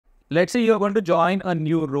let's say you're going to join a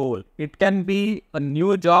new role. It can be a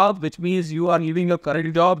new job, which means you are leaving your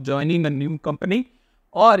current job, joining a new company,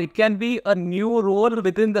 or it can be a new role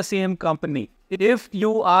within the same company. If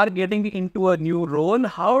you are getting into a new role,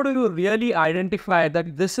 how do you really identify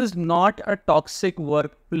that this is not a toxic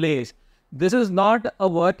workplace? This is not a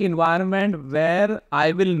work environment where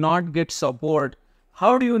I will not get support.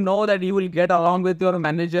 How do you know that you will get along with your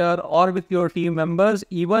manager or with your team members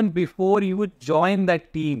even before you would join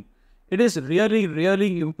that team? It is really,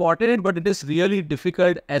 really important, but it is really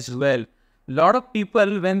difficult as well. A lot of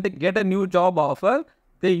people, when they get a new job offer,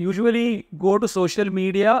 they usually go to social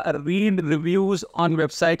media, read reviews on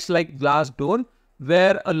websites like Glassdoor,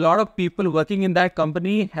 where a lot of people working in that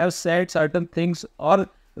company have said certain things or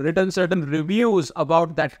written certain reviews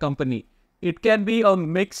about that company. It can be a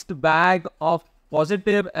mixed bag of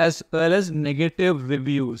positive as well as negative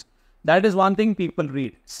reviews. That is one thing people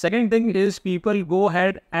read. Second thing is people go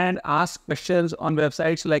ahead and ask questions on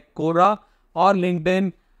websites like Quora or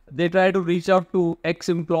LinkedIn. They try to reach out to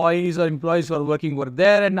ex-employees or employees who are working over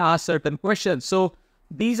there and ask certain questions. So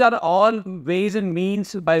these are all ways and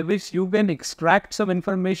means by which you can extract some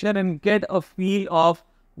information and get a feel of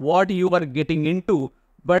what you are getting into.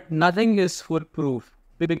 But nothing is foolproof.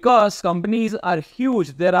 Because companies are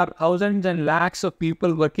huge, there are thousands and lakhs of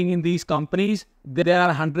people working in these companies. There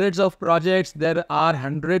are hundreds of projects, there are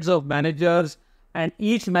hundreds of managers, and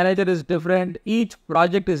each manager is different, each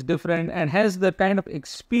project is different, and has the kind of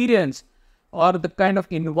experience or the kind of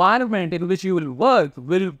environment in which you will work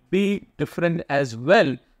will be different as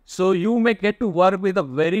well. So you may get to work with a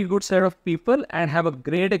very good set of people and have a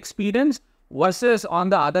great experience, versus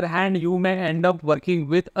on the other hand, you may end up working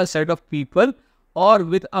with a set of people or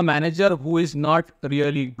with a manager who is not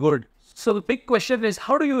really good. So the big question is,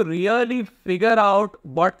 how do you really figure out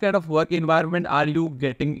what kind of work environment are you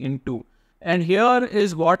getting into? And here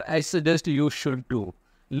is what I suggest you should do.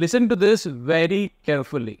 Listen to this very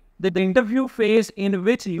carefully. The interview phase in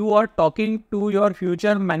which you are talking to your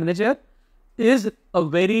future manager is a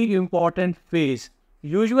very important phase.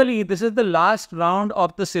 Usually, this is the last round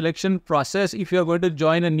of the selection process if you're going to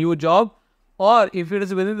join a new job. Or if it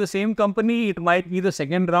is within the same company, it might be the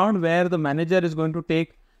second round where the manager is going to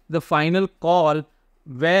take the final call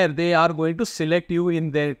where they are going to select you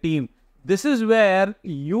in their team. This is where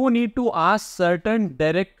you need to ask certain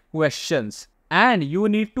direct questions, and you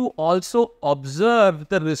need to also observe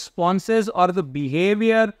the responses or the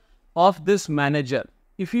behavior of this manager.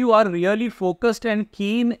 If you are really focused and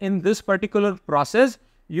keen in this particular process,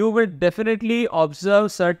 you will definitely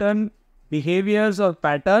observe certain behaviors or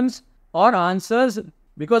patterns or answers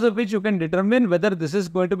because of which you can determine whether this is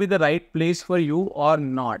going to be the right place for you or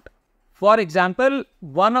not. For example,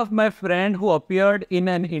 one of my friend who appeared in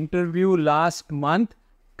an interview last month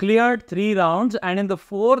cleared 3 rounds, and in the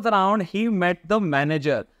 4th round, he met the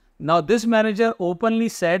manager. Now, this manager openly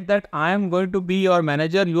said that I am going to be your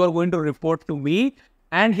manager, you are going to report to me,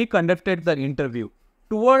 and he conducted the interview.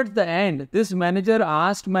 Towards the end, this manager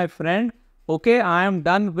asked my friend, okay, I am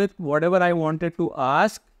done with whatever I wanted to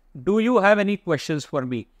ask. Do you have any questions for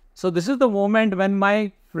me? So this is the moment when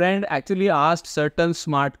my friend actually asked certain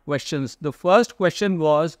smart questions. The first question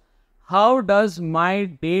was, how does my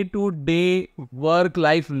day-to-day work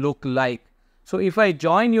life look like? So if I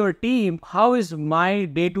join your team, how is my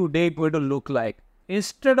day-to-day going to look like?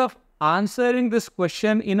 Instead of answering this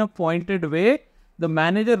question in a pointed way, the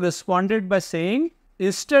manager responded by saying,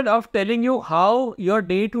 instead of telling you how your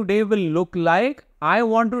day-to-day will look like, I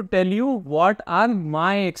want to tell you what are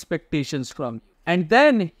my expectations from you. And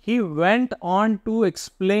then he went on to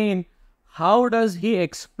explain how does he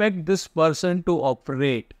expect this person to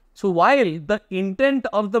operate. So while the intent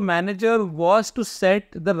of the manager was to set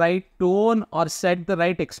the right tone or set the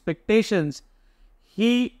right expectations,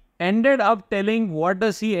 he ended up telling what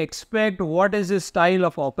does he expect, what is his style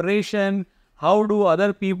of operation, how do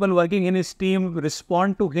other people working in his team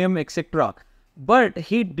respond to him, etc. But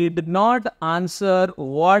he did not answer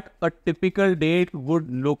what a typical date would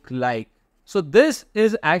look like. So this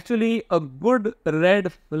is actually a good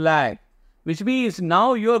red flag, which means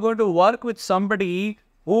now you are going to work with somebody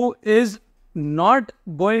who is not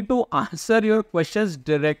going to answer your questions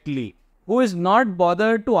directly, who is not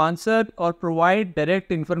bothered to answer or provide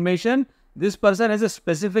direct information. This person has a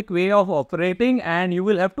specific way of operating and you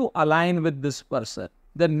will have to align with this person.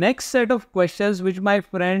 The next set of questions which my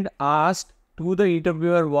friend asked to the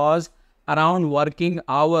interviewer was around working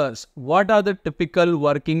hours. What are the typical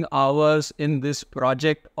working hours in this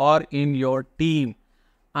project or in your team?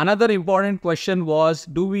 Another important question was,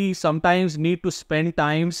 do we sometimes need to spend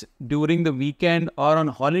times during the weekend or on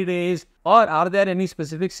holidays, or are there any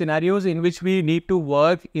specific scenarios in which we need to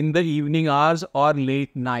work in the evening hours or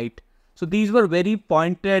late night? So these were very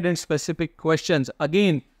pointed and specific questions.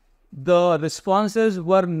 Again, the responses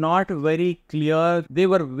were not very clear. They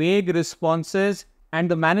were vague responses, and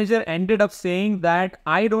the manager ended up saying that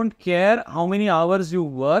I don't care how many hours you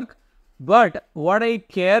work, but what I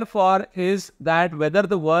care for is that whether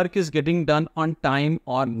the work is getting done on time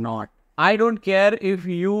or not. I don't care if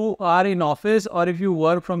you are in office or if you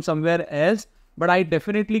work from somewhere else, but I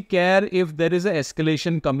definitely care if there is an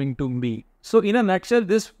escalation coming to me. So in a nutshell,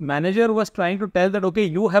 this manager was trying to tell that, okay,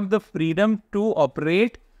 you have the freedom to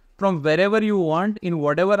operate from wherever you want, in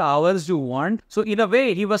whatever hours you want. So in a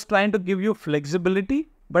way, he was trying to give you flexibility,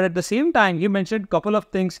 but at the same time, he mentioned a couple of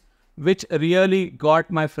things which really got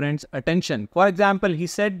my friend's attention. For example, he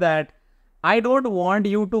said that I don't want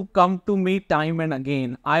you to come to me time and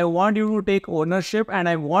again. I want you to take ownership and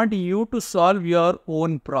I want you to solve your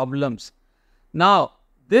own problems. Now,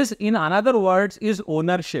 this in other words is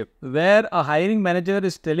ownership, where a hiring manager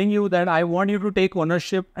is telling you that I want you to take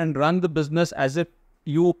ownership and run the business as if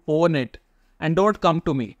you own it and don't come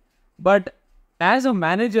to me. But as a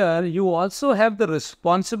manager, you also have the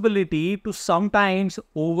responsibility to sometimes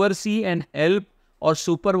oversee and help or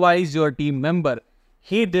supervise your team member.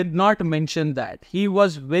 He did not mention that. He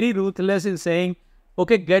was very ruthless in saying,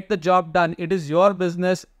 okay, get the job done. It is your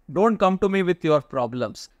business. Don't come to me with your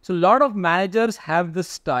problems. So a lot of managers have this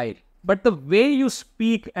style. But the way you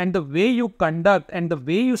speak and the way you conduct and the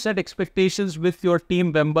way you set expectations with your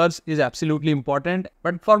team members is absolutely important.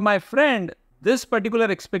 But for my friend, this particular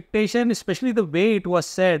expectation, especially the way it was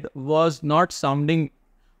said, was not sounding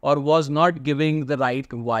or was not giving the right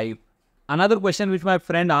vibe. Another question which my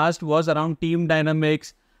friend asked was around team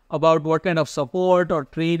dynamics, about what kind of support or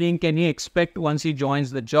training can he expect once he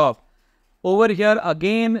joins the job. Over here,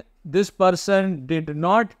 again, this person did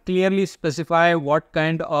not clearly specify what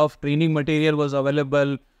kind of training material was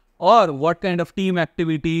available or what kind of team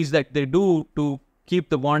activities that they do to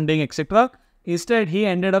keep the bonding, etc. Instead, he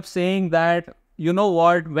ended up saying that, you know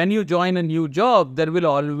what, when you join a new job, there will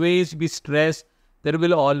always be stress. There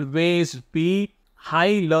will always be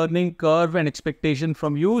high learning curve and expectation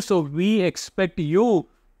from you. So we expect you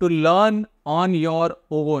to learn on your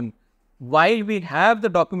own. While we have the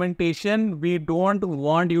documentation, we don't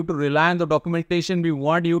want you to rely on the documentation. We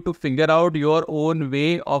want you to figure out your own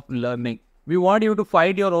way of learning. We want you to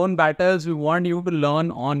fight your own battles. We want you to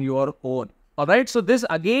learn on your own. All right. So this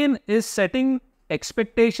again is setting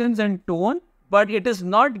expectations and tone, but it is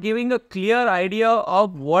not giving a clear idea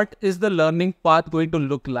of what is the learning path going to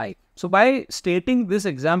look like. So by stating this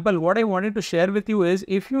example, what I wanted to share with you is,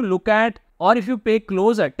 if you look at or if you pay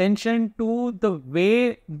close attention to the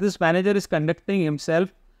way this manager is conducting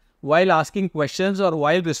himself while asking questions or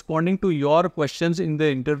while responding to your questions in the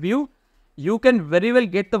interview, you can very well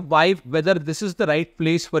get the vibe whether this is the right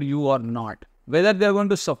place for you or not, whether they are going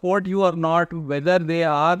to support you or not, whether they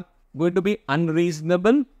are going to be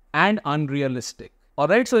unreasonable and unrealistic. All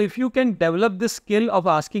right. So if you can develop this skill of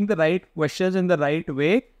asking the right questions in the right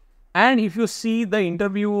way, and if you see the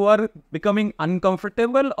interviewer becoming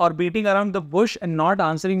uncomfortable or beating around the bush and not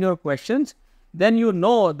answering your questions, then you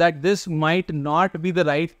know that this might not be the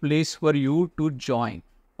right place for you to join.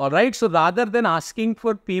 All right. So rather than asking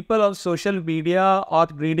for people on social media or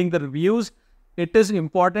reading the reviews, it is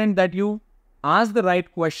important that you ask the right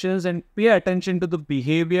questions and pay attention to the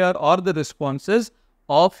behavior or the responses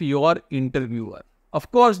of your interviewer. Of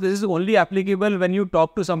course, this is only applicable when you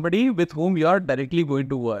talk to somebody with whom you are directly going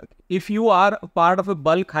to work. If you are a part of a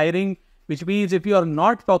bulk hiring, which means if you are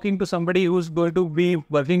not talking to somebody who's going to be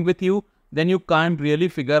working with you, then you can't really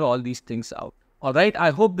figure all these things out. All right.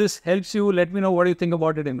 I hope this helps you. Let me know what you think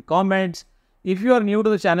about it in comments. If you are new to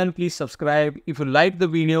the channel, please subscribe. If you like the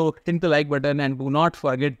video, hit the like button and do not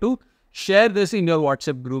forget to share this in your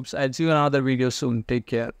WhatsApp groups. I'll see you in another video soon. Take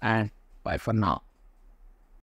care and bye for now.